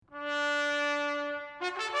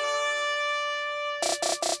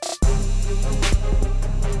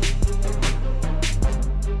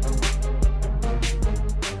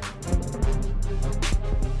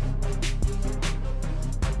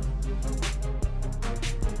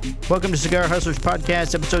Welcome to Cigar Hustlers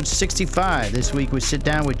Podcast, episode 65. This week we sit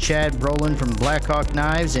down with Chad Rowland from Black Hawk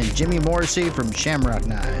Knives and Jimmy Morrissey from Shamrock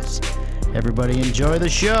Knives. Everybody enjoy the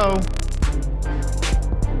show.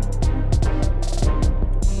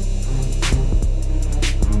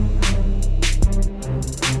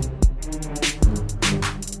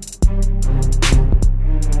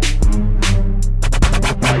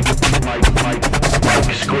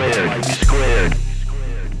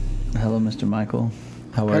 Hello, Mr. Michael.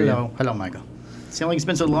 How are you? Hello, Michael. It's the only it's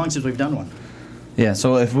been so long since we've done one. Yeah,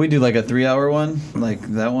 so if we do like a 3-hour one, like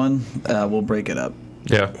that one, we'll break it up.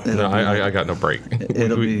 Yeah, I got no break.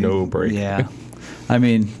 It'll be no break. Yeah, I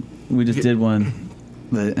mean, we just did one,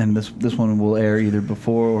 and this one will air either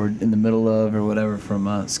before or in the middle of or whatever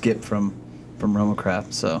from Skip from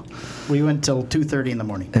Romacraft. So we went till 2:30 in the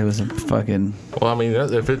morning. it was a fucking. Well, I mean,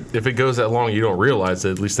 if it goes that long, you don't realize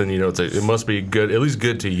it. At least then you know it must be good. At least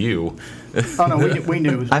good to you. Oh no, we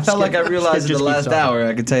knew. I felt like I realized in the last hour.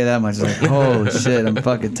 I could tell you that much. Like, oh shit, I'm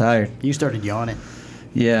fucking tired. You started yawning.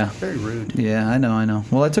 Yeah. Very rude. Yeah, I know.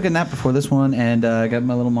 Well, I took a nap before this one, and I got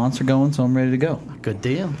my little monster going, so I'm ready to go. Good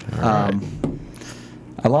deal. Right.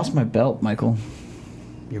 I lost my belt, Michael.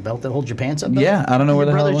 Your belt that holds your pants up? Yeah, I don't know where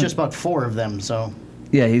the hell it brother's went. just bought 4 of them, so.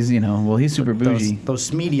 Yeah, he's super bougie.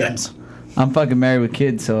 Those mediums. I'm fucking married with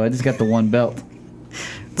kids, so I just got the one belt.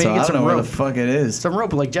 Maybe So get I some don't know where rope. the fuck it is. Some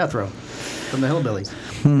rope like Jethro from the Hillbillies.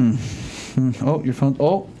 Oh, your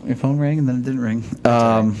phone rang and then it didn't ring.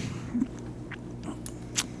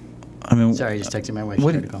 I mean, Sorry, I just texted my wife.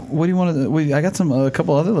 what She do tried to call. you want to? I got a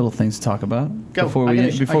couple other little things to talk about Go. before I we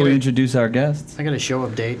gotta- introduce our guests. I got a show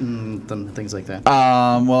update and things like that.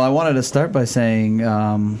 Well, I wanted to start by saying,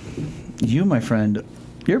 you, my friend,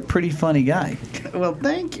 you're a pretty funny guy. Well,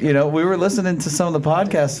 thank you. You know, we were listening to some of the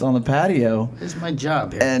podcasts on the patio, This is my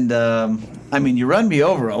job here. and I mean, you run me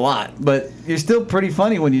over a lot, but you're still pretty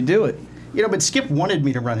funny when you do it. You know, but Skip wanted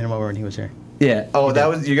me to run him over when he was here. Yeah. Oh,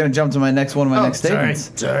 you're gonna jump to my next one of my next sorry.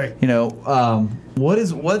 statements. Sorry. You know,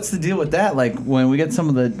 what's the deal with that? Like when we get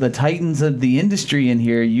some of the titans of the industry in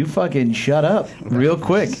here, you fucking shut up real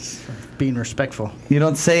quick. Being respectful. You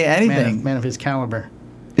don't say anything. Man of his caliber.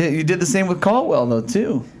 Yeah, you did the same with Caldwell though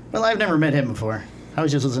too. Well, I've never met him before. I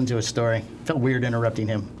was just listening to his story. Felt weird interrupting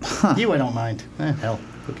him. You, I don't mind. Hell,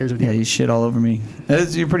 who cares what you Yeah, you shit all over me.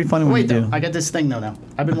 You're pretty funny when Wait, you though, do. I got this thing, though, now.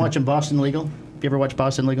 I've been watching Boston Legal. You ever watch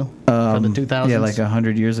Boston Legal? From the 2000s? Yeah, like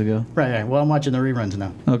 100 years ago. Right. Well, I'm watching the reruns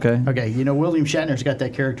now. Okay. Okay, you know, William Shatner's got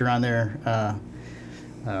that character on there,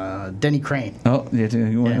 Denny Crane. Oh, yeah.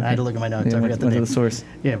 I had to look at my notes. I forgot the went name. to the source.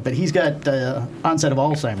 Yeah, but he's got onset of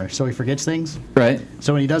Alzheimer's, so he forgets things. Right.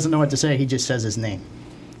 So when he doesn't know what to say, he just says his name,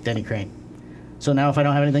 Denny Crane. So now if I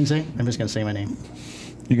don't have anything to say, I'm just going to say my name.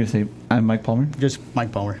 You're gonna say I'm Mike Palmer, Just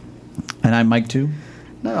Mike Palmer. and I'm Mike Too.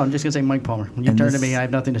 No, I'm just going to say Mike Palmer. When you And turn this- to me, I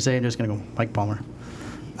have nothing to say. I'm just going to go, Mike Palmer.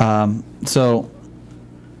 So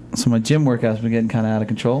my gym workout's been getting kind of out of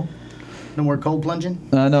control. No more cold plunging?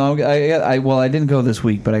 No, I didn't go this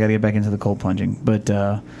week, but I got to get back into the cold plunging. But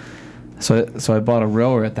so I bought a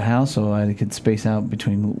rower at the house so I could space out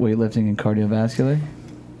between weightlifting and cardiovascular.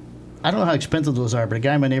 I don't know how expensive those are, but a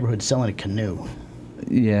guy in my neighborhood is selling a canoe.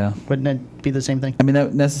 Yeah. Wouldn't that be the same thing? I mean,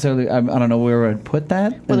 that necessarily. I don't know where I'd put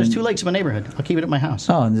that. Well, there's And- 2 lakes in my neighborhood. I'll keep it at my house.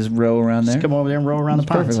 Oh, and just row around there. Just come over there and row around That's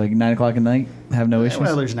the ponds. perfect. Like 9:00 at night, have no issues.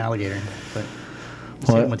 Well, there's an alligator, but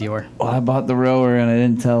Well, same with your. Well, I bought the rower and I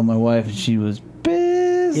didn't tell my wife, and she was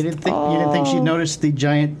pissed. You didn't think she'd notice the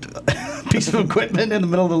giant piece of equipment in the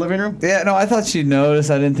middle of the living room? Yeah, no, I thought she'd notice.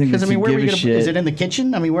 I didn't think Because that I mean, she'd where were give you a gonna? shit. Is it in the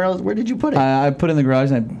kitchen? I mean, where did you put it? I put it in the garage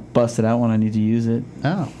and I bust it out when I need to use it.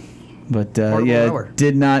 Oh, But Portable yeah, rower. it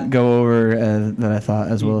did not go over that I thought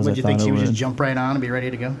as well as I would you thought think it she would would. just jump right on and be ready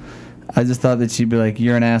to go? I just thought that she'd be like,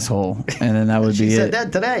 "You're an asshole," and then that would She be said it.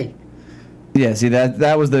 that today. Yeah, see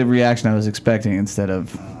that was the reaction I was expecting instead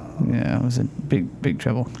of, yeah, it was a big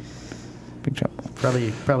trouble, big trouble.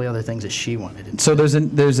 Probably other things that she wanted. So there's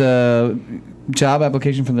a job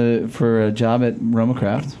application for a job at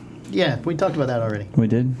Romacraft. Yeah, we talked about that already. We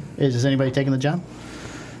did. Is anybody taking the job?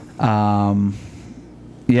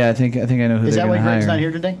 Yeah, I think I know who Is they're that why going to hire. Greg's not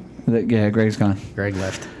here today? Yeah, Greg's gone. Greg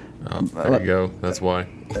left. There you go. That's why.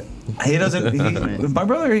 He doesn't. My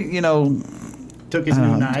brother, you know. Took his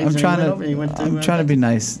new knives. I'm and trying he went over, he went I'm trying to be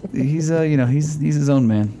nice. He's he's his own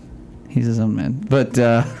man. He's his own man. But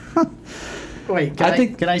Wait,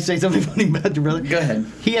 can I say something funny about your brother? Go ahead.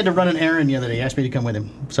 He had to run an errand the other day. He asked me to come with him.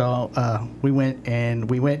 So we went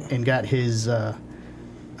and got his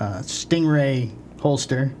Stingray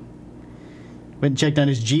holster. Went and checked on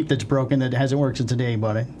his Jeep that's broken that hasn't worked since the day he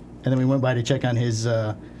bought it. And then we went by to check on his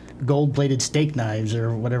gold-plated steak knives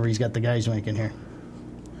or whatever he's got the guys making here.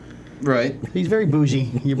 Right. He's very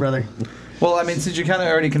bougie, your brother. Well, I mean, since you're kind of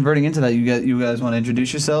already converting into that, you guys want to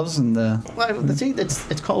introduce yourselves and. Well, see,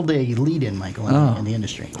 it's called a lead-in, Michael, in the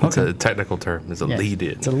industry. It's a technical term. It's a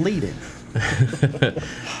lead-in. It's a lead-in.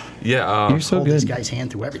 Yeah. You're so Hold good. this guy's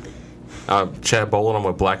hand through everything. Chad Boland. I'm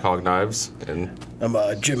with Black Hawk Knives, and I'm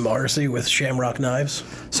Jim Morrissey with Shamrock Knives.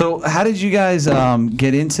 So, how did you guys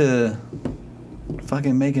get into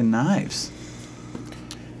fucking making knives?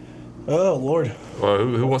 Oh, Lord. well,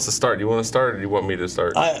 who wants to start? Do you want to start, or do you want me to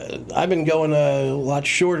start? I've been going a lot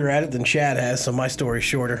shorter at it than Chad has, so my story's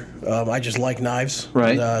shorter. I just like knives.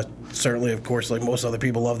 Right. And, certainly, of course, like most other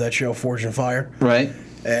people, love that show, Forge and Fire. Right.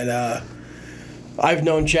 And I've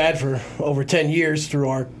known Chad for over 10 years through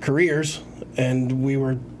our careers, and we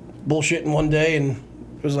were bullshitting one day, and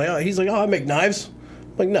it was like, he's like, I make knives.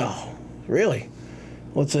 I'm like, no, really?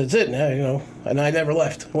 Well, that's it now, And I never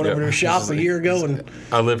left. Went over to a shop a year ago, and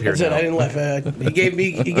I live here that's now. it. I didn't left. He gave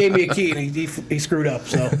me a key, and he screwed up.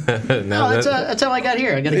 So That's how I got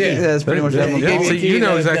here. I got a key. Yeah, that's pretty much Yeah, what he I'm gave me So a key you know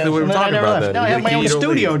and exactly what And we're then I talking never about. left. Then Now I You have get my a own key, you don't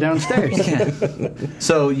studio leave. downstairs.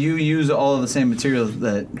 So you use all of the same materials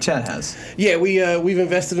that Chad has. yeah, we've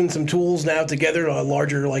invested in some tools now together,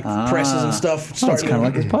 larger presses and stuff. Oh, it's kind of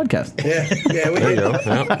like this podcast. Yeah. There you go.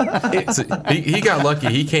 Yeah. So he got lucky.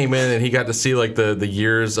 He came in and he got to see like the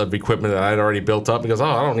years of equipment that I'd already built up. He goes,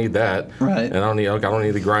 I don't need that. Right. And I don't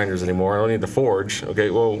need the grinders anymore. I don't need the forge. Okay.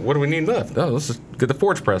 Well, what do we need left? Oh, let's just get the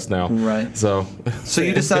forge press now. Right. So So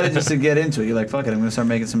you decided just to get into it. You're like, fuck it, I'm going to start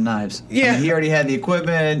making some knives. Yeah. I mean, he already had the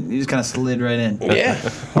equipment. You just kind of slid right in. Yeah.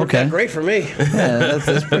 Okay. Great for me. Yeah,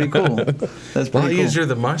 that's pretty cool. That's a lot pretty cool. easier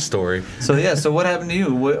than my story. So what happened to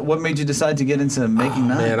you? What made you decide to get into making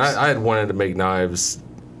knives? Man, I had wanted to make knives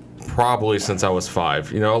probably since I was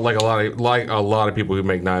 5. Like a lot of people who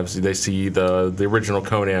make knives, they see the original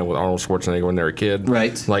Conan with Arnold Schwarzenegger when they were a kid.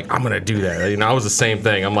 Right. Like, I'm gonna do that. I was the same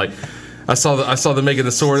thing. I'm like, I saw them making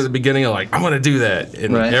the sword at the beginning. I'm like, I'm gonna do that,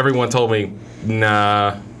 and Right. everyone told me,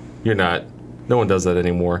 nah, you're not. No one does that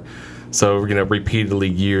anymore. So repeatedly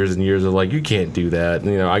years and years of like, you can't do that.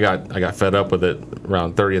 And, I got fed up with it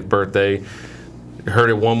around 30th birthday. Heard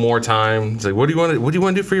it one more time. It's like, what do you want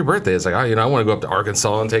to do for your birthday? It's like, I want to go up to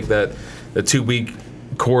Arkansas and take the 2-week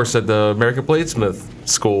course at the American Bladesmith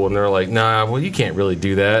School. And they're like, nah, well, you can't really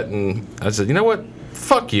do that. And I said, you know what?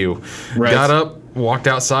 Fuck you. Right. Got up, walked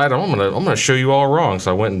outside. I'm gonna show you all wrong.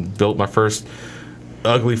 So I went and built my first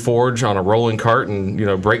ugly forge on a rolling cart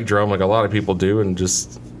and brake drum like a lot of people do, and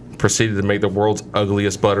just proceeded to make the world's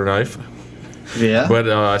ugliest butter knife. Yeah. But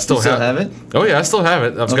I still You still have it? Oh yeah, I still have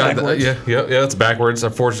it. I've got Backwards? yeah. It's backwards. I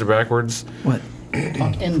forged it backwards. What?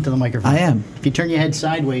 Talk into the microphone. I am. If you turn your head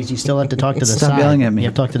sideways, you still have to talk to the side. Stop yelling at me. You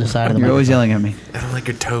have to talk to the side of the You're always microphone. yelling at me. I don't like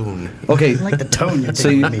your tone. Okay. I like the tone you're So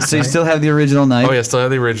taking you, with me. so you sorry. still have the original knife? Oh yeah, I still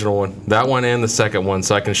have the original one. That one and the second one,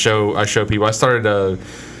 so I show people. I started.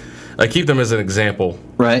 I keep them as an example.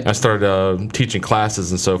 Right. I started teaching classes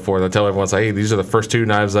and so forth. I tell everyone, hey, these are the first 2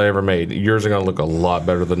 knives I ever made. Yours are going to look a lot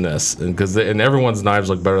better than this, and everyone's knives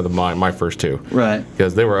look better than mine. My first 2, Right.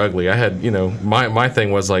 Because they were ugly. I had, my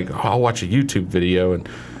thing was like, I'll watch a YouTube video and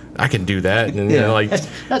I can do that, and Yeah.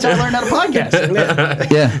 That's how I learned how to podcast.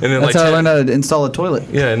 Yeah. And then, That's like, how I 10 learned how to install a toilet.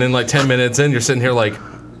 yeah, and then like 10 minutes in, you're sitting here like,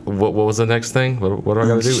 what was the next thing? What do I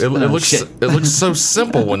got to do? shit. It looks so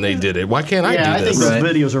simple when they did it. Why can't I Yeah, I do think this? those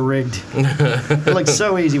Right. videos are rigged. They're like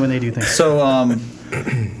so easy when they do things.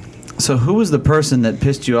 So who was the person that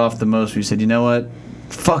pissed you off the most where you said, you know what?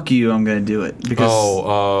 Fuck you, I'm going to do it?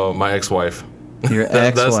 Because My ex-wife. your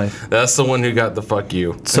ex-wife. That's the one who got the fuck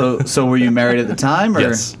you. So were you married at the time? Or?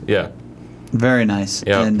 Yes. Yeah. Very nice.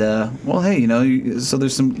 Yeah. And well, hey, so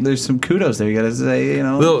there's some kudos there. You got to say,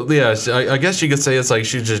 Well, yeah. I guess you could say it's like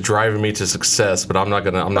she's just driving me to success, but I'm not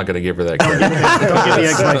gonna give her that credit. Don't give the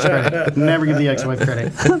ex-wife credit. Never give the ex-wife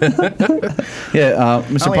credit. Yeah,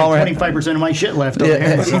 Mr. I only Palmer. have 25% of my shit left over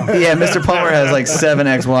here. So. Yeah, Mr. Palmer has like 7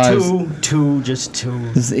 ex-wives. Just two.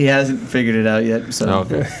 He hasn't figured it out yet. So,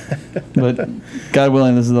 Okay. but God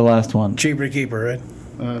willing, this is the last one. Cheaper to keep her, right?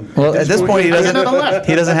 Well, at this point, he I got doesn't. nothing left.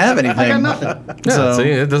 He doesn't have anything. I got nothing. Yeah. So- See,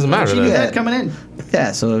 it doesn't matter. She then. knew Yeah. that coming in.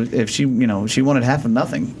 Yeah. So if she, she wanted half of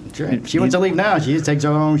nothing. If she wants to leave now, she just takes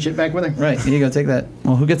her own shit back with her. Right. Here you go. Take that.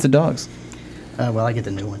 Well, who gets the dogs? Well, I get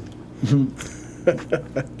the new one.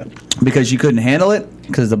 Because you couldn't handle it?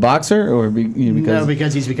 Because the boxer, or because? No,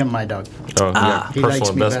 because he's become my dog. Oh, you got He likes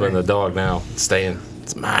personal me investment in better. the dog now. It's staying.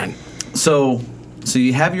 It's mine. So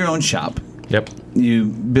you have your own shop. Yep. You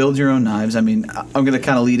build your own knives. I mean, I'm going to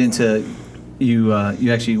kind of lead into you.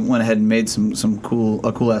 You actually went ahead and made a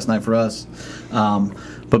cool ass knife for us.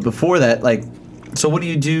 But before that, so what do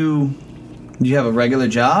you do Do you have a regular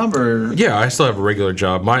job or? Yeah, I still have a regular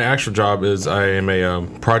job. My actual job is I am a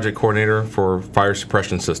project coordinator for fire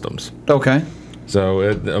suppression systems. Okay.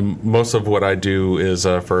 So most of what I do is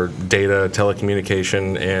for data,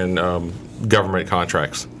 telecommunication, and government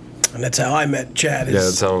contracts. And that's how I met Chad.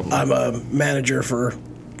 I'm a manager for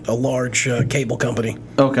a large cable company.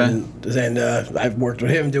 Okay. And I've worked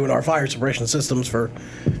with him doing our fire suppression systems for,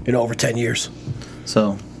 over 10 years.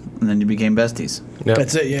 So, and then you became besties. Yep.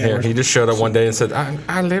 That's it, yeah. He just showed up one day and said,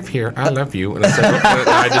 I live here. I love you. And I said,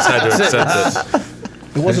 I just had to accept it.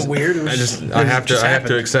 It wasn't weird. It was I have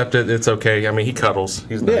to accept it. It's okay. I mean, he cuddles.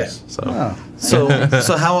 He's nice. Yeah. So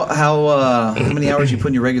how many hours you put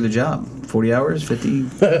in your regular job? 40 hours? 50?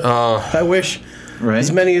 I wish. Right.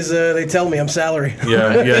 As many as they tell me I'm salary.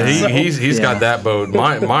 Yeah. He's got that boat.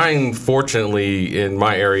 Mine, fortunately, in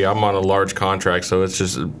my area, I'm on a large contract, so it's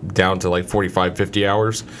just down to like 45, 50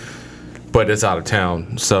 hours. But it's out of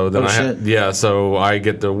town, so then so I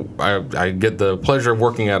get the pleasure of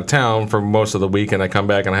working out of town for most of the week, and I come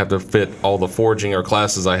back and I have to fit all the forging or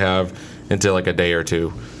classes I have into like a day or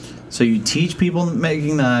two. So you teach people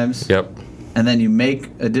making knives. Yep. And then you make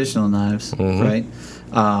additional knives, right?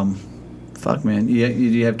 Fuck, man.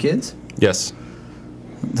 You have kids? Yes.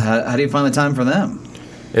 How do you find the time for them?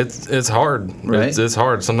 It's hard. Right. It's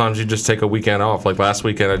hard. Sometimes you just take a weekend off. Like last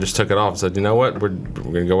weekend, I just took it off. Said, you know what, we're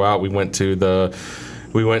gonna go out. We went to the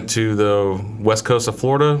west coast of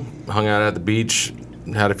Florida, hung out at the beach,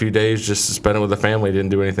 had a few days just to spend it with the family. Didn't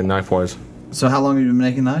do anything knife wise. So how long have you been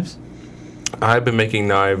making knives? I've been making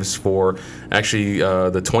knives for actually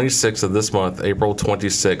the 26th of this month, April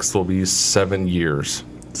 26th, will be 7 years.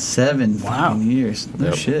 7 fucking years. No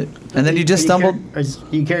Yep. shit. And then you just stumbled.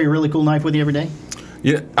 You carry a really cool knife with you every day?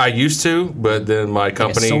 Yeah, I used to, but then my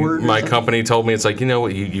company told me, it's like, you know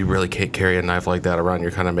what, you really can't carry a knife like that around. You're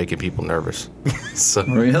kind of making people nervous. So,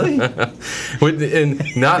 Really? and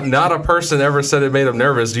not a person ever said it made them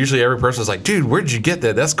nervous. Usually every person's like, dude, where'd you get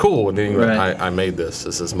that? That's cool. And then I made this.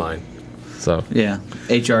 This is mine. So yeah,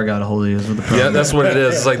 HR got a hold of you with the problem. Yeah, that's what it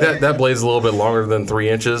is. It's like that blade's a little bit longer than 3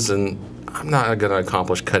 inches, and I'm not going to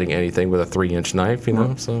accomplish cutting anything with a 3-inch knife,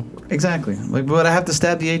 So exactly. But I have to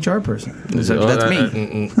stab the HR person. So that's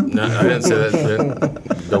me. No, I didn't say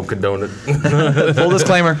that. Don't condone it. Full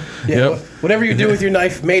disclaimer. Yeah, Yep. Whatever you do with your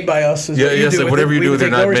knife made by us is what you do with whatever it. you do with your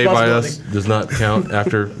take no knife made by us responsibility. does not count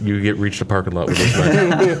after you reach the parking lot with this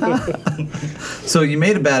knife. So you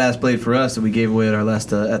made a badass blade for us that we gave away at our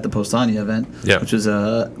last at the Postania event, which was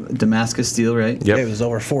Damascus steel, right? Yep. It was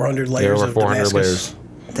over 400 layers over 400 of Damascus. layers.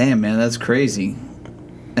 Damn, man, that's crazy.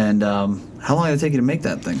 And how long did it take you to make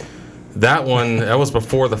that thing? That was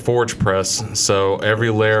before the forge press, so every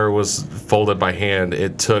layer was folded by hand.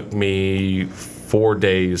 It took me 4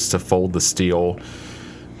 days to fold the steel.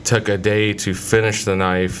 Took a day to finish the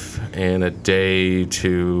knife, and a day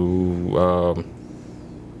to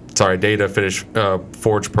finish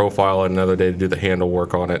forge profile, and another day to do the handle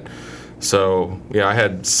work on it. So yeah, I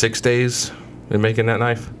had 6 days in making that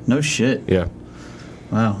knife. No shit. Yeah.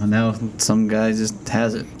 Wow, and now some guy just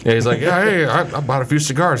has it. Yeah, he's like, yeah, hey, I bought a few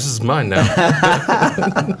cigars. This is mine now.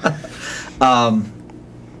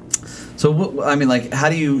 So, how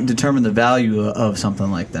do you determine the value of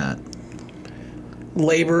something like that?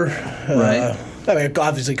 Labor, right?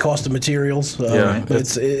 Obviously, cost of materials. Yeah, but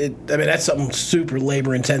that's something super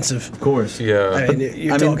labor intensive. Of course. Yeah.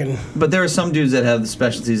 You're talking. But there are some dudes that have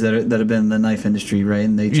specialties that have been in the knife industry, right?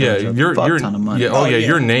 And they charge a fuck ton of money. Yeah,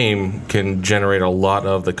 your name can generate a lot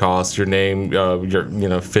of the cost. Your name,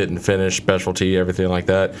 your fit and finish specialty, everything like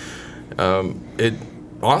that. It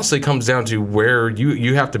honestly comes down to where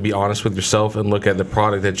you have to be honest with yourself and look at the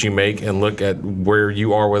product that you make and look at where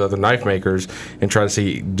you are with other knife makers and try to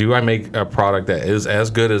see, do I make a product that is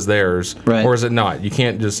as good as theirs, or is it not? You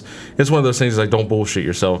can't just, it's one of those things like, don't bullshit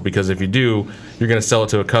yourself, because if you do, you're going to sell it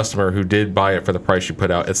to a customer who did buy it for the price you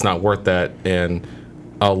put out. It's not worth that. And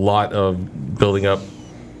a lot of building up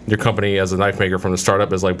your company as a knife maker from the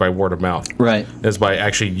startup is like by word of mouth. Right. It's by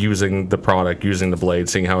actually using the product, using the blade,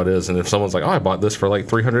 seeing how it is. And if someone's like, oh, I bought this for like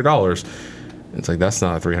 $300, it's like, that's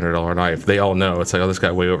not a $300 knife. They all know. It's like, oh, this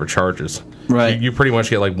guy way overcharges. Right. You pretty much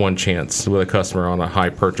get like one chance with a customer on a high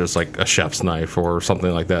purchase, like a chef's knife or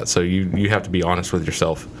something like that. So you have to be honest with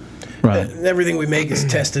yourself. Right. Everything we make is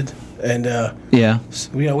tested. And we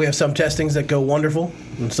have some testings that go wonderful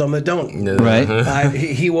and some that don't. Right.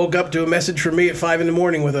 He woke up to a message from me at 5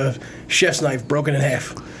 a.m. with a chef's knife broken in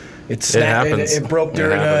half. It snapped. It broke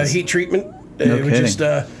during heat treatment. It was just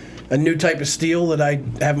a new type of steel that I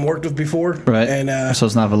haven't worked with before. Right. And so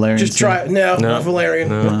it's not Valerian. Just try it. No, not Valerian.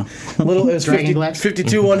 No. Little. It was Dragon glass?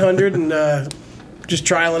 52-100 and just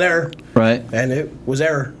trial and error. Right. And it was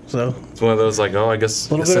error. So It's one of those like, oh, I guess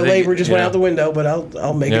a little bit of labor just went out the window, but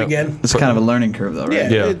I'll make it again. It's kind of a learning curve, though, right?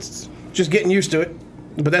 Yeah, it's just getting used to it.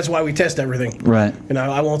 But that's why we test everything. Right.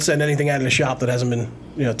 I won't send anything out of the shop that hasn't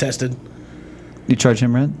been, tested. You charge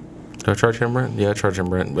him rent? Do I charge him rent? Yeah, I charge him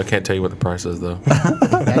rent. I can't tell you what the price is, though.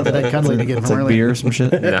 Back to that cuddling to get It's from like earlier. beer or some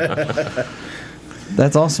shit? No.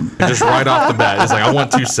 That's awesome. Just right off the bat, it's like, I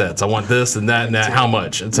want 2 sets. I want this and that and that. How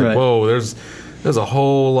much? It's like, Right. whoa, there's a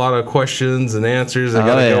whole lot of questions and answers that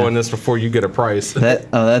got to go in this before you get a price.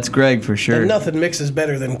 That's Greg for sure. And nothing mixes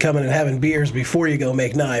better than coming and having beers before you go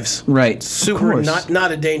make knives. Right. Super, Of course.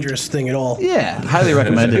 not a dangerous thing at all. Yeah, highly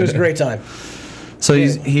recommended. It was a great time. So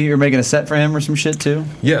you're making a set for him or some shit too?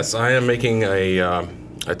 Yes, I am making a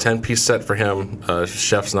 10-piece set for him.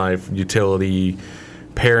 Chef's knife, utility,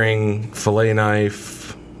 paring, fillet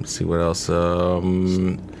knife. Let's see what else.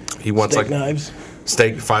 He wants Steak knives.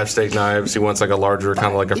 5 steak knives. He wants like a larger, kind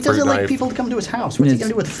of like a He fruit doesn't like knife. people to come to his house. What's he going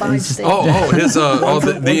to do with 5 steaks? His One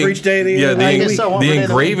for each day of the yeah, week. the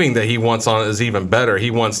engraving that he wants on it is even better. He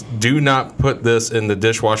wants, do not put this in the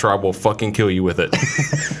dishwasher. I will fucking kill you with it.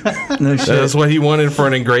 No shit. That's what he wanted for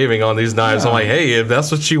an engraving on these knives. I'm like, hey, if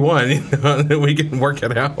that's what you want, we can work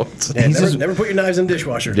it out. Yeah, never put your knives in the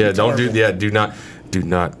dishwasher. Yeah, It's don't horrible. do. Yeah, do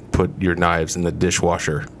not put your knives in the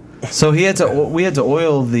dishwasher. So we had to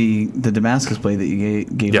oil the Damascus blade that you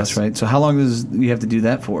gave Yes. us, right? So how long does you have to do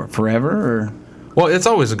that for? Forever or? Well, it's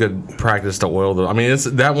always a good practice to oil though. I mean, it's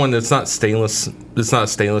that one. It's not stainless. It's not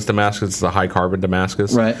stainless Damascus. It's a high carbon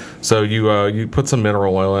Damascus. Right. So you put some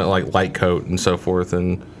mineral oil in it, like light coat and so forth,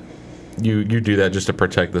 and you do that just to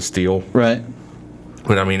protect the steel. Right.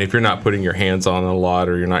 But I mean, if you're not putting your hands on it a lot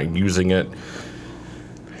or you're not using it,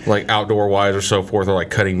 like outdoor wise or so forth, or like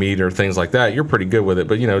cutting meat or things like that, you're pretty good with it.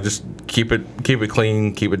 But just keep it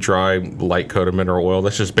clean, keep it dry, light coat of mineral oil.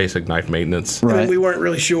 That's just basic knife maintenance. Right. We weren't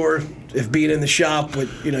really sure if being in the shop with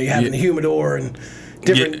you having the humidor and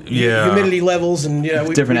different humidity levels and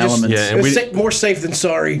Different elements. Yeah, and it was more safe than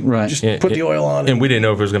sorry. Right. Just put the oil on. And we didn't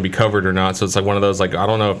know if it was going to be covered or not. So it's like one of those, like, I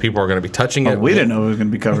don't know if people are going to be touching it. We didn't know it was going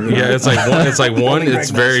to be covered. Yeah, it's like one, it's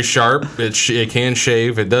very sharp. It can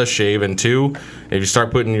shave. It does shave. And 2, if you start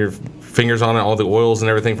putting your fingers on it, all the oils and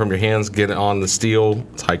everything from your hands get on the steel.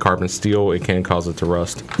 It's high carbon steel. It can cause it to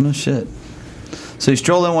rust. No shit. So you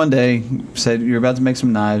strolled in one day, said you're about to make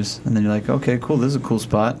some knives, and then you're like, okay, cool, this is a cool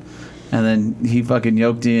spot. And then he fucking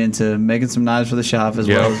yoked you into making some knives for the shop as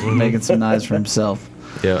well as making some knives for himself.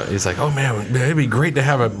 Yeah, he's like, oh man, it'd be great to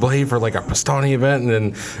have a blade for like a Pastani event. And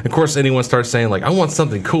then, of course, anyone starts saying like, I want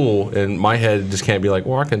something cool, and my head just can't be like,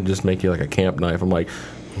 well, I can just make you like a camp knife. I'm like,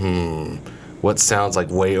 what sounds like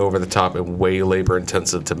way over the top and way labor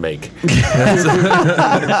intensive to make?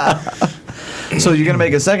 So you're gonna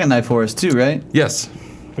make a second knife for us too, right? Yes.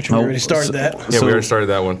 Which we already started that. Yeah, we already started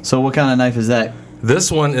that one. So what kind of knife is that? This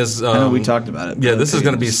one is. I know we talked about it. Yeah, but this is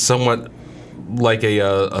going to be somewhat like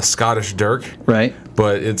a Scottish dirk, right.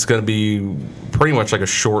 but it's going to be pretty much like a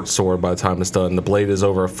short sword by the time it's done. The blade is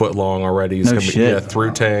over a foot long already. It's No going to shit. be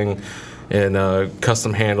through tang, and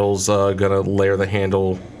custom handles. Going to layer the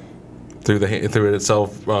handle through it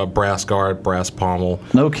itself. Brass guard, brass pommel.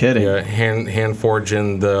 No kidding. Yeah, hand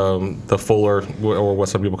forging the fuller, or what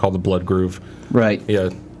some people call the blood groove. Right. Yeah,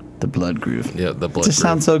 The blood groove. yeah, the blood. Just groove.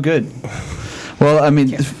 sounds so good. Well, I mean,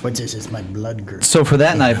 What's this? It's my blood group. so for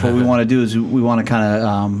that knife, what we want to do is we want to kind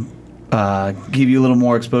of give you a little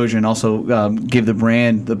more exposure and also give the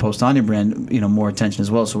brand, the Postania brand, more attention as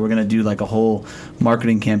well. So we're going to do like a whole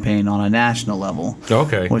marketing campaign on a national level.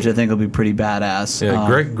 Okay. Which I think will be pretty badass. Yeah,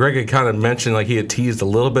 Greg had kind of mentioned like he had teased a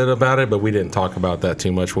little bit about it, but we didn't talk about that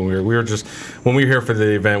too much when we were here for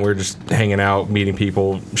the event. We were just hanging out, meeting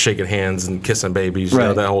people, shaking hands, and kissing babies,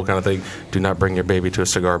 Right. that whole kind of thing. Do not bring your baby to a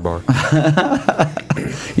cigar bar.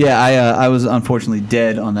 Yeah, I was unfortunately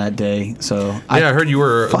dead on that day. So I heard you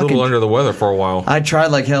were a fucking- little under the weather for a while. I tried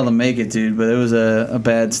like hell to make it, dude, but it was a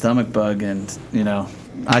bad stomach bug, and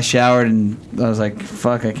I showered and I was like,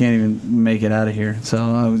 fuck, I can't even make it out of here. So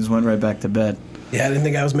I just went right back to bed. Yeah, I didn't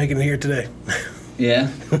think I was making it here today. Yeah.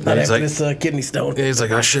 Not He's after like- this kidney stone. He's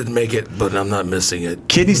like, I should make it, but I'm not missing it.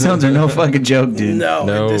 Kidney stones are no fucking joke, dude.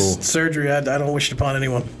 No, this surgery, I don't wish it upon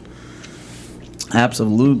anyone.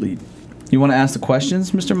 Absolutely. You want to ask the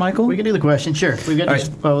questions, Mr. Michael? We can do the question, sure. We've got All these.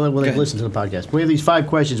 right. Well, they ahead. listen to the podcast. We have these 5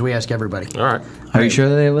 questions we ask everybody. All right. Are you sure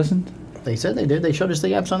that they listened? They said they did. They showed us the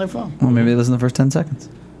apps on their phone. Well, maybe they listened the first 10 seconds.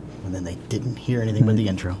 And then they didn't hear anything but the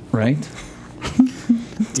intro. Right?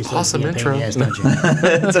 Just Awesome like, yeah, pain in the intro. ass,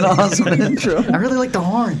 don't you? It's an awesome intro. I really like the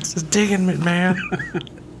horns. Just digging it, man.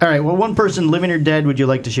 All right. Well, one person, living or dead, would you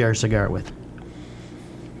like to share a cigar with?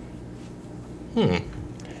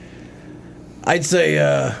 I'd say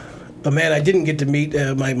a man I didn't get to meet,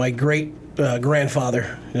 my great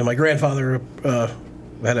grandfather. My grandfather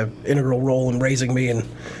had an integral role in raising me and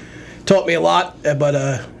taught me a lot.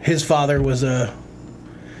 But his father was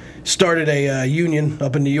started a union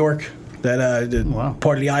up in New York that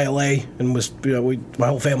part of the ILA, and was my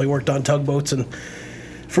whole family worked on tugboats. And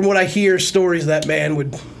from what I hear, stories, that man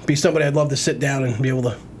would be somebody I'd love to sit down and be able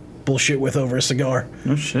to bullshit with over a cigar.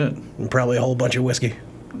 Oh shit! And probably a whole bunch of whiskey.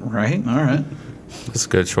 Right. All right. That's a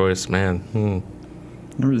good choice, man.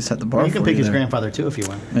 I really set the bar. You can for pick his there. grandfather too if you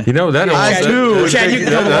want. You know that Chad, you can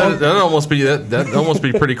come along. that almost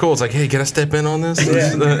be pretty cool. It's like, hey, can I step in on this? He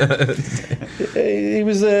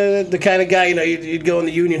was the kind of guy, you'd go in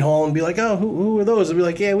the union hall and be like, oh, who are those? And be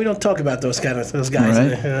like, yeah, we don't talk about those guys. Right.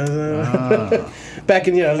 Back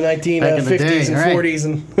in the 1950s and right. 40s.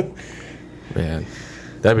 And Man,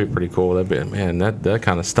 that'd be pretty cool. That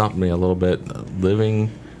kind of stumped me a little bit.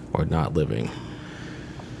 Living or not living.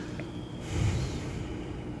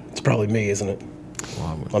 It's probably me, isn't it?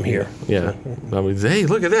 Well, I'm here. Yeah. I mean, hey,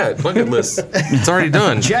 look at that bucket list. It's already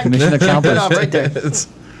done. Check. Mission accomplished. Off right there.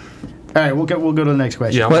 All right, we'll go to the next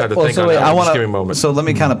question. Yeah, I'm going to think on that. Just give me a moment. So let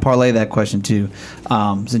me kind of parlay that question too,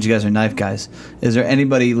 since you guys are knife guys. Is there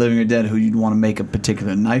anybody living or dead who you'd want to make a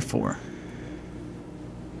particular knife for?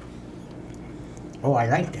 Oh, I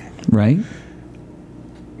like that. Right.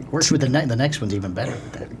 Works with the next one's even better.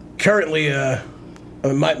 Currently,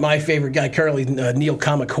 my favorite guy currently, Neil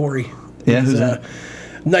Kamakori. Yeah, He's who's a that?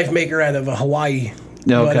 knife maker out of Hawaii.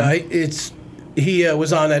 Yeah, okay. But he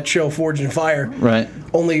was on that show Forged in Fire. Right.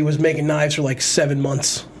 Only he was making knives for like 7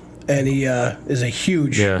 months, and he is a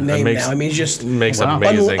huge name now. I mean, he's just makes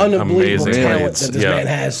unbelievable amazing talent blades. that this man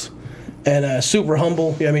has, and super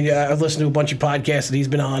humble. I mean, I've listened to a bunch of podcasts that he's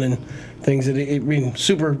been on and things.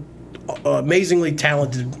 Super amazingly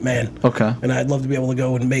talented man. Okay. And I'd love to be able to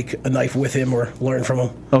go and make a knife with him or learn from him.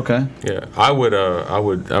 Okay. Yeah, I would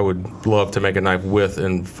love to make a knife with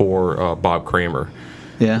and for Bob Kramer.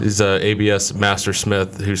 Yeah. He's a ABS master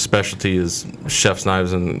smith whose specialty is chef's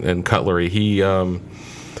knives and cutlery. He came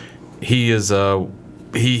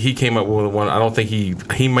up with one. I don't think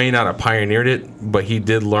he may not have pioneered it, but he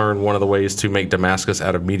did learn one of the ways to make Damascus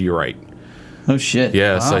out of meteorite. Oh shit.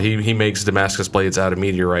 Yeah, Wow. so he makes Damascus blades out of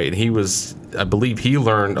meteorite, and I believe he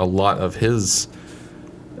learned a lot of his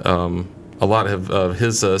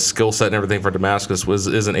skill set and everything for Damascus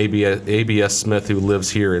is an ABS smith who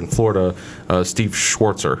lives here in Florida, Steve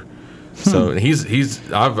Schwartzer. So and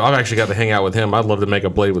I've actually got to hang out with him. I'd love to make a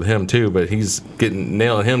blade with him too, but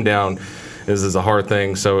nailing him down is a hard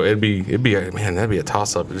thing. So that'd be a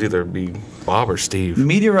toss up. It'd either be Bob or Steve.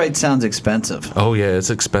 Meteorite sounds expensive. Oh yeah, it's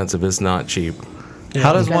expensive. It's not cheap. Yeah,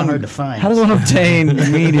 How does it's kinda one hard to find. How does one obtain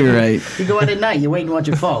meteorite? You go out at night, you wait and watch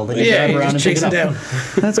it fall. Then you Yeah, drive around just and pick chase it it up. down.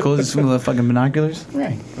 That's cool. Just with the fucking binoculars.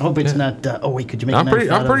 Right. I hope it's not. Oh wait, could you make? I'm a knife pretty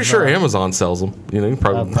out sure of, Amazon sells them. You know, you can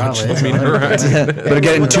probably probably. watch them. Better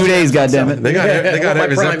get it in 2 days, goddammit. They got my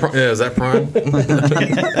is that Prime. is that Prime?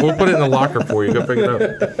 We'll put it in the locker for you. Go pick it up.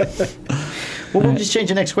 Well, we'll just change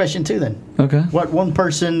the next question too then. Okay. What one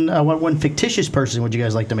fictitious person would you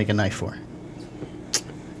guys like to make a knife for?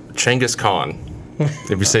 Genghis Khan, if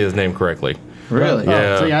you say his name correctly. Really?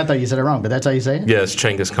 Yeah. Oh, so I thought you said it wrong, but that's how you say it? Yes,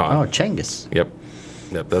 Genghis Khan. Oh, Chengiz. Yep.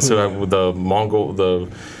 That's the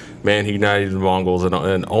man who united the Mongols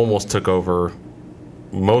and almost took over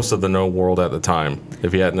most of the known world at the time.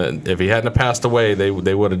 If he hadn't passed away, they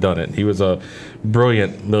would have done it. He was a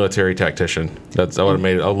brilliant military tactician. I would have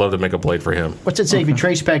made. I'd love to make a blade for him. What's it say? If you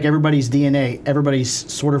trace back everybody's DNA, everybody's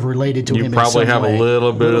sort of related to You him. probably in some have way. a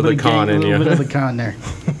little bit of the con in A you. little bit of the con there.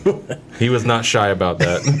 He was not shy about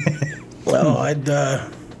that. Well,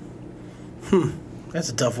 that's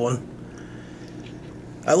a tough one.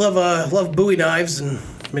 I love Bowie knives, and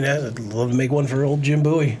I mean, I'd love to make one for old Jim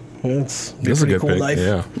Bowie. It's a That's pretty a good cool pick. knife.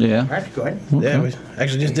 Yeah. Yeah. All right, go ahead. Yeah, we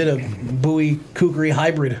actually just did a Bowie Kukri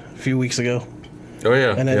hybrid a few weeks ago. Oh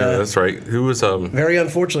yeah. And then, yeah, that's right. Who was Very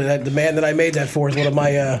unfortunately, the man that I made that for is one of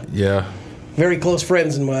my Yeah. very close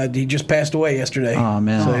friends, and he just passed away yesterday. Oh,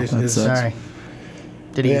 man. So That his- sucks. Sorry.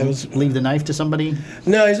 Did he Yeah, it was- leave the knife to somebody?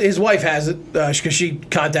 No, his wife has it because she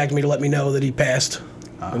contacted me to let me know that he passed,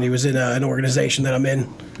 and he was in an organization that I'm in.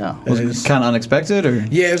 Oh. Was It it was- kind of unexpected, or?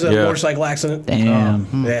 Yeah, it was a Yeah. motorcycle accident. Damn.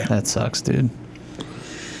 Yeah. That sucks, dude.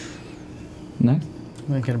 Next.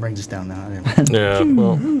 That kind of brings us down now. Yeah.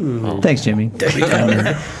 Well. Thanks, Jimmy. Debbie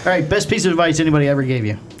Downer. All right, best piece of advice anybody ever gave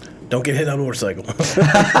you. Don't get hit on a motorcycle.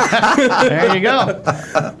 There you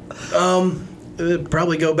go.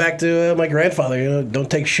 Probably go back to my grandfather. Don't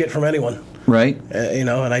take shit from anyone. Right? And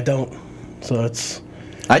I don't. So it's.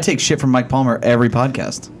 I take shit from Mike Palmer every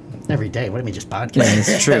podcast. Every day. What do you mean, just podcast?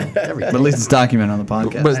 Yeah, it's true. Every But at least it's documented on the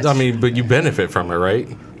podcast. But I mean, but you benefit from it, right?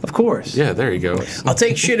 Of course. Yeah, there you go. I'll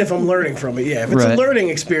take shit if I'm learning from it. Yeah, if it's a Right. learning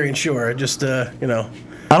experience, sure. Just I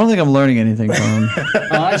don't think I'm learning anything from him.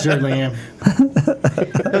 Oh, I certainly am.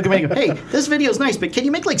 Look at me. Hey, this video's nice, but can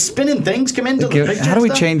you make like spinning things come into the picture? How do we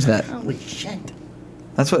stuff? change that? Holy shit!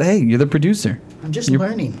 That's what. Hey, you're the producer. I'm just You're-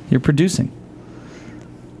 learning. You're producing.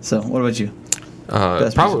 So, what about you?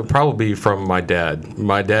 Best Probably from my dad.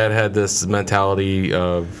 My dad had this mentality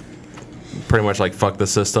of pretty much like fuck the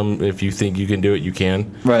system. If you think you can do it, you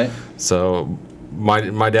can. Right. So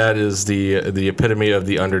my dad is the epitome of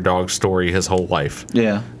the underdog story his whole life.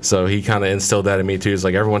 Yeah. So he kind of instilled that in me too. It's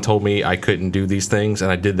like everyone told me I couldn't do these things,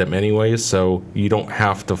 and I did them anyways. So you don't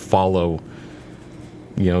have to follow.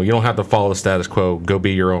 You don't have to follow the status quo. Go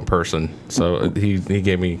be your own person. So he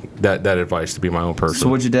gave me that advice to be my own person. So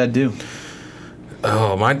what'd your dad do?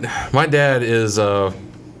 Oh, my dad is a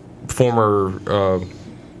former.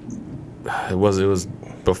 It was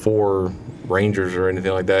before Rangers or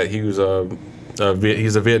anything like that. He was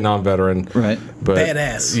he's a Vietnam veteran. Right. But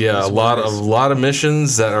Badass. Yeah, That's a what it is. lot of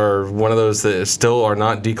missions that are one of those that still are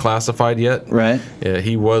not declassified yet. Right. Yeah,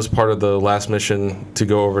 he was part of the last mission to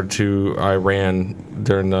go over to Iran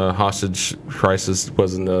during the hostage crisis.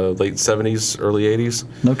 Was in the late 70s, early 80s.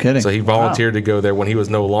 No kidding. So he volunteered to go there when he was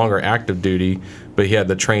no longer active duty, but he had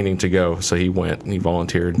the training to go. So he went and he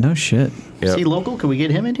volunteered. No shit. Yep. Is he local? Can we get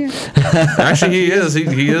him in here? Actually, he is.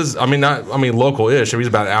 He is. I mean, local-ish. He's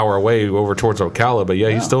about an hour away over towards Ocala, but yeah,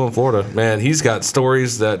 he's still in Florida. Man, he's got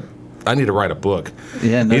stories that I need to write a book.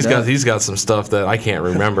 Yeah, no doubt. He's got some stuff that I can't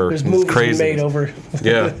remember. There's It's movies crazy. made over.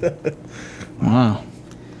 Yeah. Wow.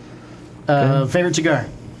 Favorite cigar?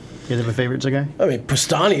 You guys have a favorite cigar? I mean,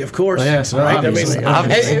 Pastani, of course. Oh, yes, right? obviously, I mean,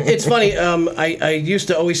 obviously. it's funny. I used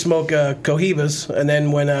to always smoke Cohibas, and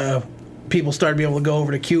then when people started being able to go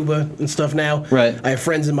over to Cuba and stuff now, Right. I have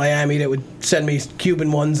friends in Miami that would send me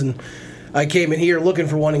Cuban ones, and I came in here looking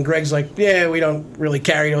for one, and Greg's like, "Yeah, we don't really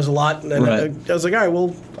carry those a lot." And Right. I was like, "All right,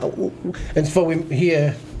 well," and so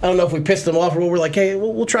I don't know if we pissed him off, or we're like, "Hey,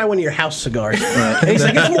 we'll try one of your house cigars." And he's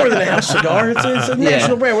like, "It's more than a house cigar. It's a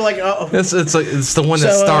national brand." We're like, "Oh." It's the one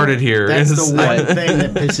that So, started here. That's It's- the one thing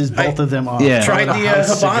that pisses both of them off. Yeah. Tried the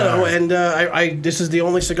house Habano, cigar. and I this is the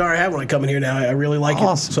only cigar I have when I come in here now. I really like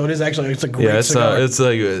Awesome. it. So it is actually it's a great Yeah, it's cigar.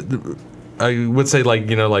 I would say like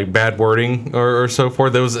bad wording or so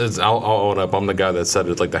forth. I'll own up. I'm the guy that said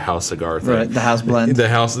it's like the house cigar thing. Right. The house blend. The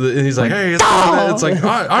house. And he's like, hey, it's like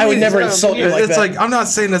I would mean, never it's insult you like It's that. like I'm not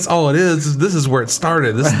saying that's all it is. This is where it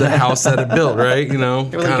started. This is the house that it built, right? They were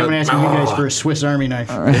like coming asking you guys for a Swiss Army knife.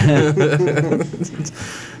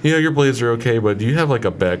 Your blades are okay, but do you have like a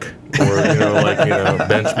Beck or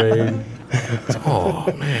Benchmade?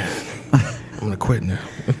 Oh man, I'm gonna quit now.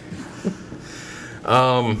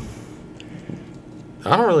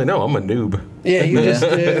 I don't really know. I'm a noob. Yeah, you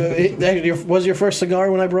just was your first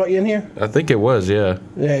cigar when I brought you in here. I think it was, yeah.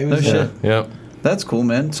 Yeah, it was. No shit. Yep. That's cool,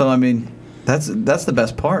 man. So I mean, that's the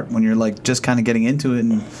best part when you're like just kind of getting into it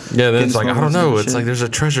and Yeah, then getting it's like, I don't smoked know. and It's shit. like there's a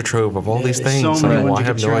treasure trove of all these there's things. so many Well, ones I you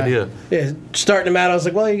have could no try. idea. Yeah, starting them out, I was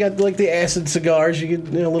like, well, you got like the acid cigars. You get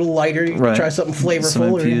a little lighter. You can Right. try something flavorful. some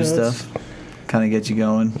or, infused it's- stuff, kind of get you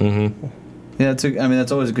going. Mm-hmm. Yeah,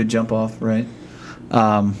 that's always a good jump off, right?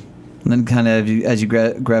 And then kind of as you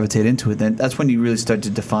gravitate into it, then that's when you really start to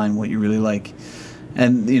define what you really like.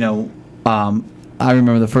 And I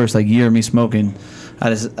remember the first year of me smoking, I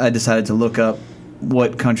decided to look up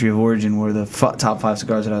what country of origin were the top 5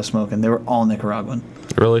 cigars that I was smoking. They were all Nicaraguan.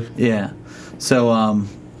 Really? Yeah. So,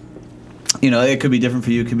 it could be different for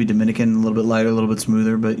you. It could be Dominican, a little bit lighter, a little bit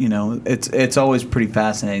smoother. But, it's always pretty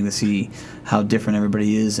fascinating to see how different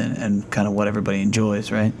everybody is and kind of what everybody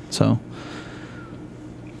enjoys, right? So,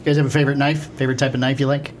 You guys have a favorite knife? Favorite type of knife you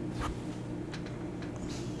like?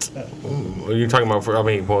 What are you talking about?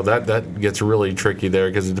 That gets really tricky there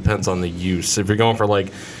because it depends on the use. If you're going for like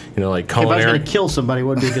If I was culinary. going to kill somebody,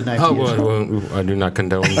 what would be a good knife Oh, to use? well, I do not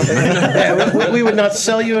condone. Yeah, we would not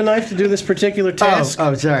sell you a knife to do this particular task.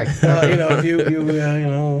 Oh, sorry. If you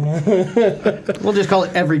We'll just call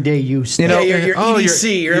it everyday use. You know, your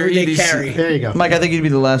EDC, your everyday EDC. carry. There you go. Mike, I think you'd be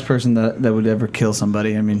the last person that would ever kill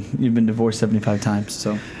somebody. I mean, you've been divorced 75 times,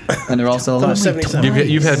 so, and they're all still alive. 77.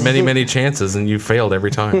 You've had many chances and you've failed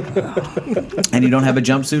every time. And you don't have a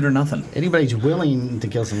jumpsuit or nothing. Anybody's willing to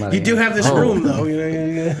kill somebody. You do have this room, though.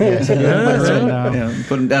 Yes, I do have my right now. Yeah,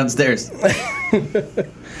 put them downstairs.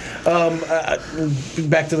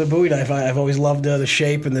 Back to the Bowie knife. I've always loved the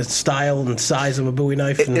shape and the style and size of a Bowie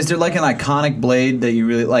knife. Is there like an iconic blade that you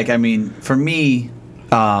really like? I mean, for me,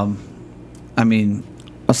 aside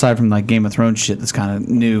from like Game of Thrones shit that's kind of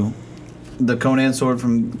new, the Conan sword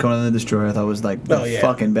from Conan the Destroyer, I thought was like the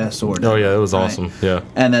fucking best sword. Oh yeah, it was awesome. Yeah.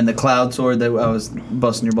 And then the Cloud sword that I was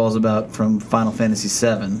busting your balls about from Final Fantasy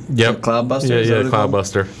VII. Yep. Cloud Buster. Yeah, Cloud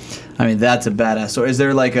Buster. I mean, that's a badass sword. Is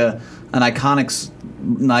there like an iconic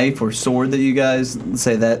knife or sword that you guys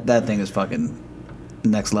say that thing is fucking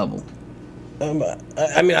next level?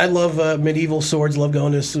 I mean, I love medieval swords. Love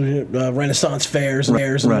going to Renaissance fairs and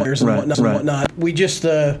whatnot. We just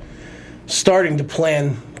starting to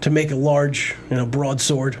plan to make a large,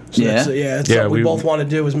 broadsword. So that's something we both want to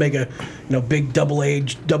do is make a, big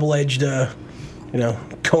double-edged,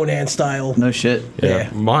 Conan style. No shit.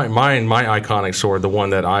 Yeah. My iconic sword, the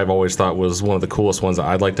one that I've always thought was one of the coolest ones that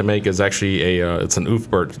I'd like to make, is actually it's an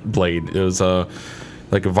Ulfbert blade. It was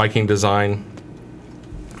like a Viking design,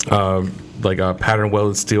 like a pattern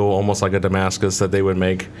welded steel, almost like a Damascus that they would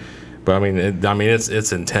make. But I mean,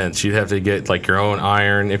 it's intense. You'd have to get like your own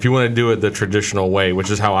iron if you want to do it the traditional way, which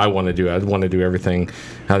is how I want to do it. I want to do everything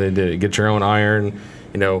how they did it. Get your own iron,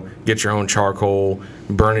 get your own charcoal,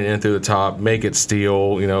 burn it in through the top, make it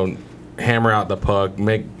steel, hammer out the puck,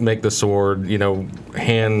 make the sword,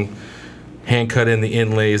 hand cut in the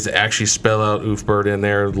inlays to actually spell out Ulfbert in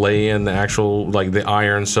there, lay in the actual the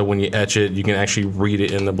iron, so when you etch it, you can actually read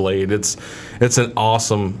it in the blade. It's an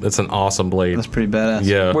awesome blade. That's pretty badass.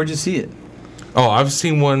 Yeah. Where'd you see it? Oh, I've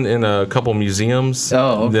seen one in a couple museums.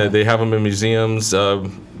 Oh, okay. They have them in museums. So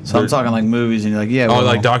I'm talking like movies, and you're like, yeah. Oh,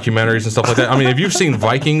 like documentaries and stuff like that. I mean, if you've seen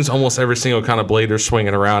Vikings, almost every single kind of blade they're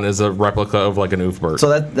swinging around is a replica of like an Ulfbert.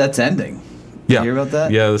 So that's ending. Yeah. You hear about that?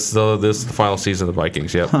 Yeah, this is the final season of the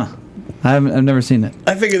Vikings. Yep. Huh. I've never seen it.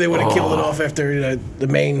 I figured they would have killed it off after the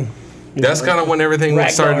main. That's kind of when everything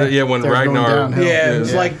started. Yeah, when Ragnar. Yeah, it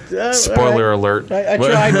was like. Spoiler alert. I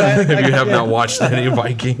tried that. If you have not watched any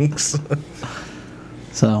Vikings.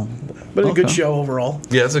 So. But a good show overall.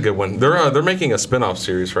 Yeah, it's a good one. They're making a spin-off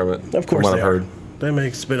series from it. Of course, from what I've heard. They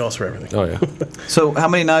make spin-offs for everything. Oh yeah. So how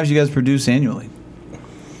many knives do you guys produce annually?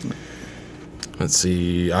 Let's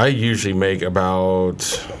see. I usually make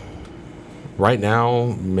about. Right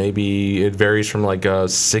now, maybe it varies from like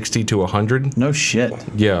 60 to 100. No shit.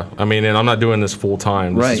 Yeah, I mean, and I'm not doing this full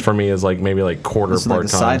time. This is for me is like maybe like quarter part time. Like a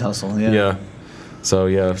side hustle. Yeah. Yeah. So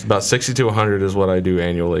yeah, about 60 to 100 is what I do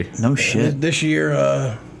annually. No shit. This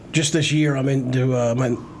year, just this year, I'm into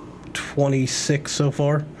I'm 26 so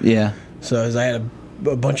far. Yeah. So as I had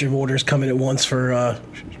a bunch of orders coming at once for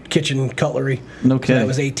kitchen cutlery. No kidding. So that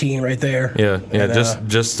was 18 right there. Yeah. And,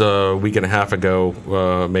 just a week and a half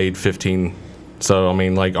ago, made 15. So I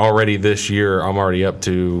mean, like already this year, I'm already up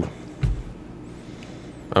to.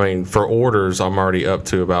 I mean, for orders, I'm already up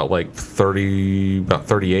to about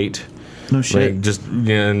 38. No shit. Like just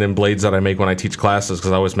and then blades that I make when I teach classes,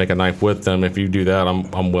 because I always make a knife with them. If you do that,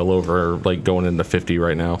 I'm well over going into 50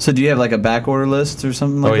 right now. So do you have like a back order list or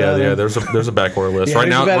something like that? Oh yeah. There's a back order list right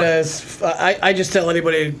now. I just tell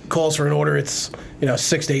anybody who calls for an order, it's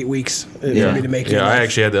 6 to 8 weeks for me to make it. Yeah, I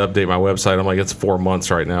actually had to update my website. I'm like, it's 4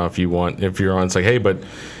 months right now. If you're on, it's like, hey, but.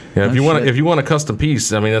 Yeah, if you want a custom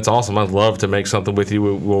piece, I mean that's awesome. I'd love to make something with you.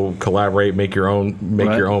 We'll collaborate, make your own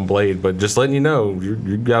blade. But just letting you know,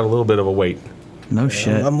 you got a little bit of a wait. No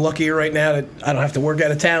shit. I'm lucky right now that I don't have to work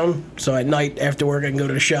out of town. So at night after work, I can go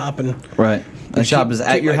to the shop and. Right. The shop is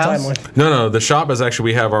at your house. No. The shop is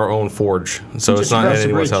actually we have our own forge, so it's not at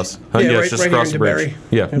anyone's house. Yeah, it's just across the bridge.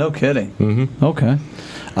 Yeah. No kidding. Mm-hmm. Okay.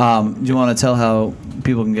 Do you want to tell how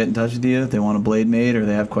people can get in touch with you if they want a blade made or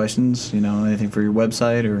they have questions? Anything for your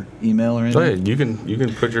website or email or anything? Oh, yeah, you can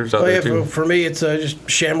put yours out there too. For me, it's just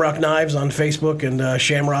Shamrock Knives on Facebook and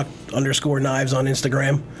Shamrock_Knives on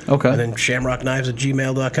Instagram. Okay. And then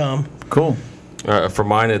ShamrockKnives@gmail.com. Cool. For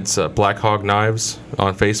mine, it's Black Hog Knives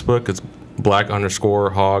on Facebook. It's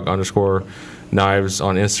Black_Hog_Knives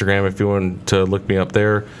on Instagram if you want to look me up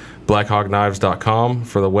there. BlackHogKnives.com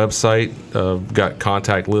for the website. Got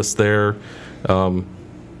contact lists there. I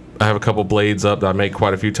have a couple blades up that I make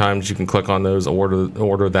quite a few times. You can click on those,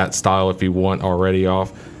 order that style if you want already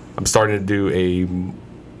off. I'm starting to do a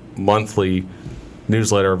monthly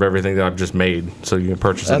newsletter of everything that I've just made, so you can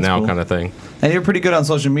purchase it now, cool. Kind of thing. And you're pretty good on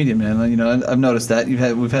social media, man. I've noticed that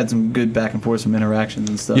we've had some good back and forth, some interactions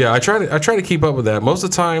and stuff. Yeah, I try to keep up with that. Most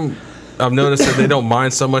of the time, I've noticed that they don't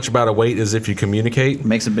mind so much about a wait as if you communicate.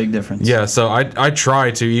 Makes a big difference. Yeah, so I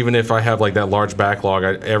try to, even if I have like that large backlog,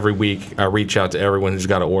 every week I reach out to everyone who's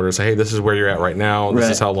got an order. Say, hey, this is where you're at right now. This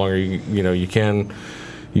is how long you can.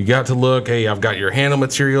 You got to look. Hey, I've got your handle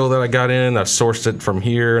material that I got in. I've sourced it from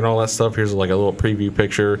here and all that stuff. Here's like a little preview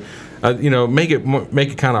picture. Make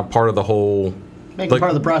it kind of part of the whole. Make it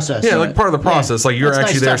part of the process. Yeah, like part of the process. Yeah. Like you're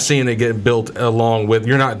actually there stuff. seeing it get built along with.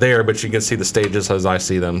 You're not there, but you can see the stages as I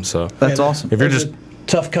see them. So that's awesome. If you're just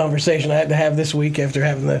tough conversation I had to have this week after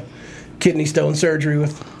having the kidney stone surgery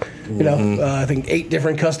with, I think 8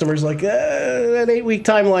 different customers. Like, that 8-week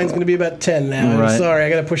timeline is going to be about 10 now. Right. I'm sorry, I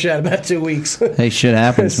got to push it out about 2 weeks. Hey, shit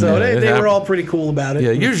happens. So man. they were all pretty cool about it.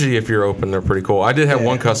 Yeah, usually if you're open, they're pretty cool. I did have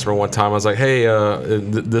one customer one time. I was like, hey,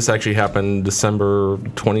 this actually happened December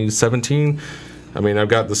 2017. I mean, I've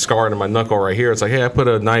got the scar into my knuckle right here. It's like, hey, I put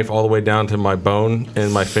a knife all the way down to my bone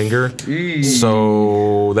in my finger.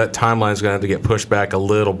 So that timeline's going to have to get pushed back a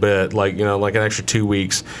little bit, like an extra 2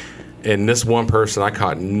 weeks. And this one person, I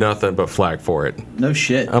caught nothing but flack for it. No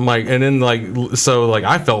shit. I'm like, and then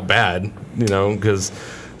I felt bad, because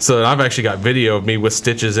I've actually got video of me with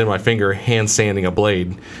stitches in my finger, hand sanding a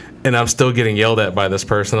blade. And I'm still getting yelled at by this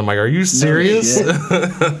person. I'm like, are you serious?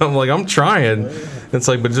 I'm like, I'm trying. It's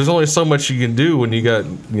like, but there's only so much you can do when you got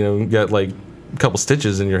like a couple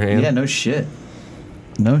stitches in your hand. Yeah, no shit.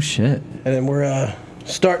 No shit. And then we're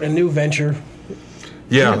starting a new venture.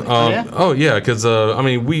 Yeah. Because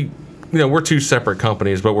we're 2 separate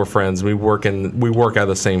companies, but we're friends. We work out of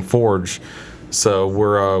the same forge. So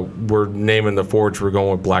we're naming the forge. We're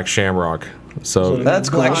going with Black Shamrock. So that's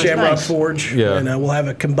cool. Black Shamrock Nice. Forge. Yeah. And we'll have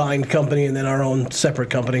a combined company and then our own separate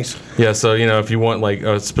companies. yeah. So if you want like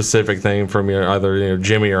a specific thing from either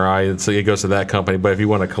Jimmy or I, it goes to that company. But if you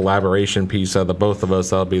want a collaboration piece out of the both of us,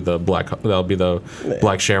 that'll be the Black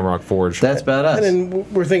Shamrock Forge. That's badass. And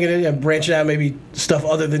then we're thinking of branching out maybe stuff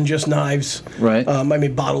other than just knives. Right. I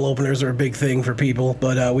mean, bottle openers are a big thing for people,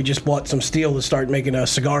 but we just bought some steel to start making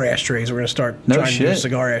cigar ashtrays. We're going to start trying to do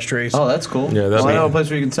cigar ashtrays. Oh, that's cool. Yeah, that's I know a neat. place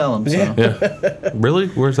where you can sell them. So. Yeah. Really?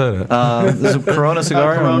 Where's that at? There's a Corona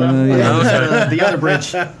cigar. Corona. Yeah. The other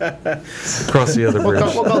bridge. Across the other We'll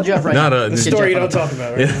bridge. call Jeff right Not now. a- The store you don't talk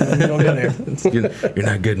about, right? You don't go there. You're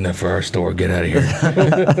not good enough for our store. Get out of here.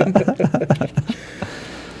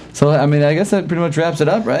 So, I mean, I guess that pretty much wraps it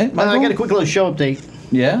up, right? I Michael? got a quick little show update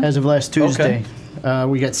Yeah? as of last Tuesday.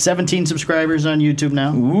 We got 17 subscribers on YouTube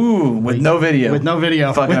now. Ooh, with no video. With no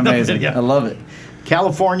video. Fucking With no amazing. video. I love it.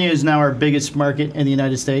 California is now our biggest market in the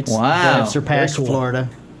United States. Wow. They have surpassed Very cool. Florida.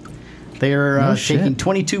 They are No shit. taking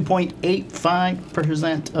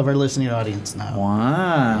 22.85% of our listening audience now.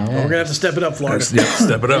 Wow. We're going to have to step it up, Florida.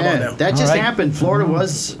 Step it up. Yeah, now. that just All right. happened. Florida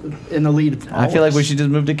was in the lead. I feel like we should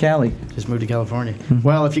just move to Cali. just move to California.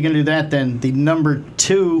 Well, if you're going to do that, then the number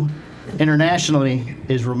 2 internationally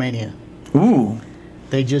is Romania. Ooh.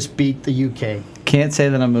 They just beat the UK. Can't say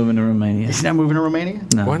that I'm moving to Romania. Is not moving to Romania?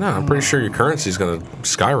 No. Why not? I'm pretty sure your currency's going to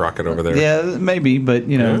skyrocket over there. Yeah, maybe, but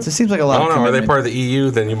Yeah. it just seems like a lot. I don't of know. Are they commitment. part of the EU?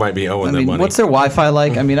 Then you might be owing I them mean, money. what's their Wi-Fi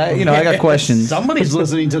like? I mean, I got questions. Somebody's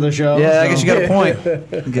listening to the show. Yeah, I guess so. you got a point.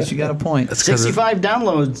 I guess you got a point. It's 'cause 65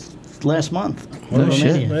 downloads last month. No Romania.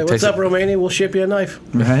 shit. Hey, what's Takes up, Romania? We'll ship you a knife.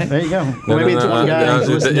 Right? There you go. No, Maybe it's one guy who's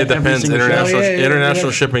listening it to every depends. single show. International, Oh, yeah.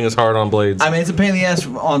 international shipping is hard on blades. I mean, it's a pain in the ass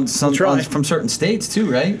on some try. from certain states too,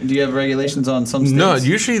 right? Do you have regulations on some states? No,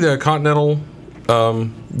 usually the continental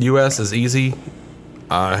U.S. is easy.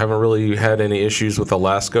 I haven't really had any issues with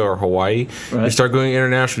Alaska or Hawaii. Right. You start going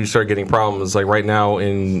international, you start getting problems. Like right now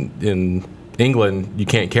in England, you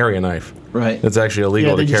can't carry a knife. Right. It's actually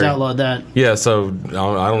illegal Yeah, they to just carry. outlawed that. Yeah, so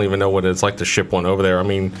I don't even know what it's like to ship one over there. I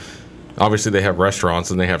mean, obviously they have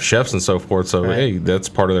restaurants and they have chefs and so forth. So Right. hey, that's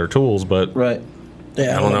part of their tools. But Right.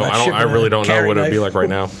 Yeah, I don't know. about I shipping really a don't know carry what it'd be knife. like right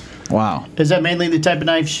now. Wow. Is that mainly the type of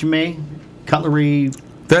knives you make? Cutlery?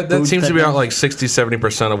 That Food seems to type be knife? about like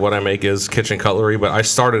 60-70% of what I make is kitchen cutlery. But I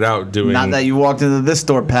started out doing. Not that you walked into this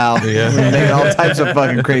store, pal. Yeah. We're making all types of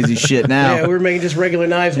fucking crazy shit now. Yeah, we're making just regular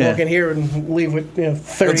knives, Yeah. walk in here and leave with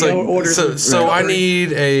 30 It's like, orders. so I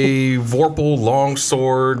need a Vorpal long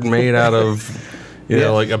sword made out of,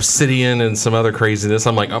 like obsidian and some other craziness.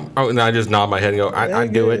 I'm like, and I just nod my head and go, I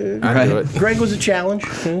do it. I do Right. it. Greg was a challenge.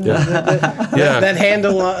 Yeah. That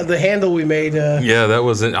handle, the handle we made. Yeah, that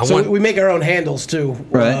was it. So we make our own handles too.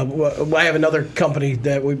 Right. I have another company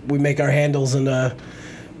that we make our handles and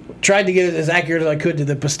tried to get it as accurate as I could to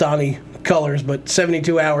the Pastani colors, but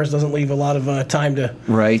 72 hours doesn't leave a lot of time to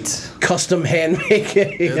Right. custom hand make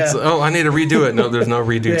it. I need to redo it. No, there's no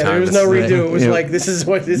redo Yeah, time. there was no It's- redo. It was Yeah. like this is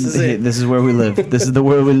it. This is where we live. This is the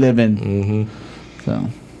world we live in. Mm-hmm. So.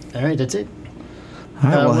 All right, that's it. All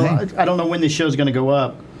right, well, hey. I don't know when this show's going to go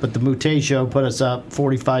up, but the Mute show put us up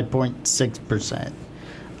 45.6%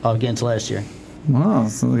 against last year. Wow,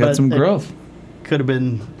 so we got But some it- growth. Could have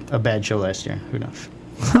been a bad show last year. Who knows?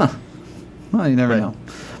 Well, you never Right. know.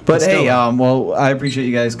 But hey, well, I appreciate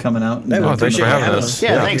you guys coming out. And, thanks for having us.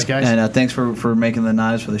 Yeah, thanks, guys. And thanks for making the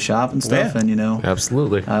knives for the shop and stuff. Yeah. And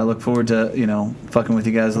Absolutely. I look forward to fucking with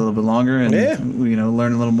you guys a little bit longer and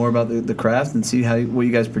learn a little more about the craft and see what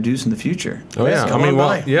you guys produce in the future. Oh yeah, Come on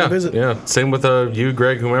by. Visit. yeah. Same with you,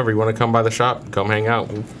 Greg, whomever. You want to come by the shop, come hang out.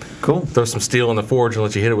 Cool. Throw some steel in the forge and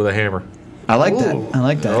let you hit it with a hammer. I like that.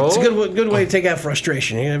 It's a good way to take out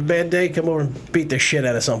frustration. You have a bad day, come over and beat the shit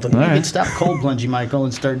out of something. All You right. can stop cold plunging, Michael,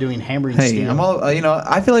 and start doing hammering Hey, steel. I'm all.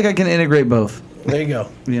 I feel like I can integrate both. There you go.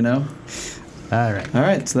 All right. All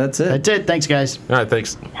right. So that's it. That's it. Thanks, guys. All right,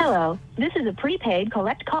 thanks. Hello, this is a prepaid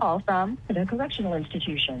collect call from the correctional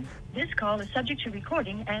institution. This call is subject to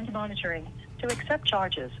recording and monitoring. To accept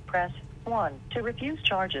charges, press 1. To refuse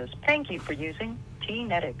charges, thank you for using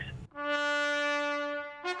T-Netics.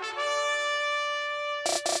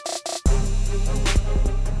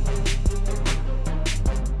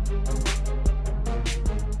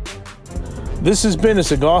 This has been a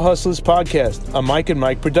Cigar Hustlers Podcast, a Mike and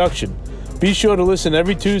Mike production. Be sure to listen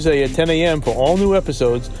every Tuesday at 10 a.m. for all new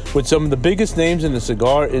episodes with some of the biggest names in the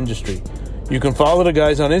cigar industry. You can follow the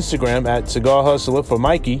guys on Instagram at Cigar Hustler for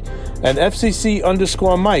Mikey and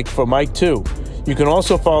FCC_Mike for Mike Too. You can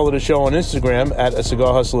also follow the show on Instagram at a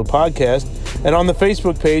Cigar Hustler Podcast and on the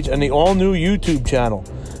Facebook page and the all-new YouTube channel.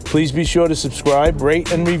 Please be sure to subscribe,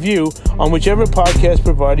 rate, and review on whichever podcast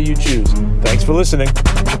provider you choose. Thanks for listening.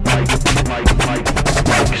 Mike.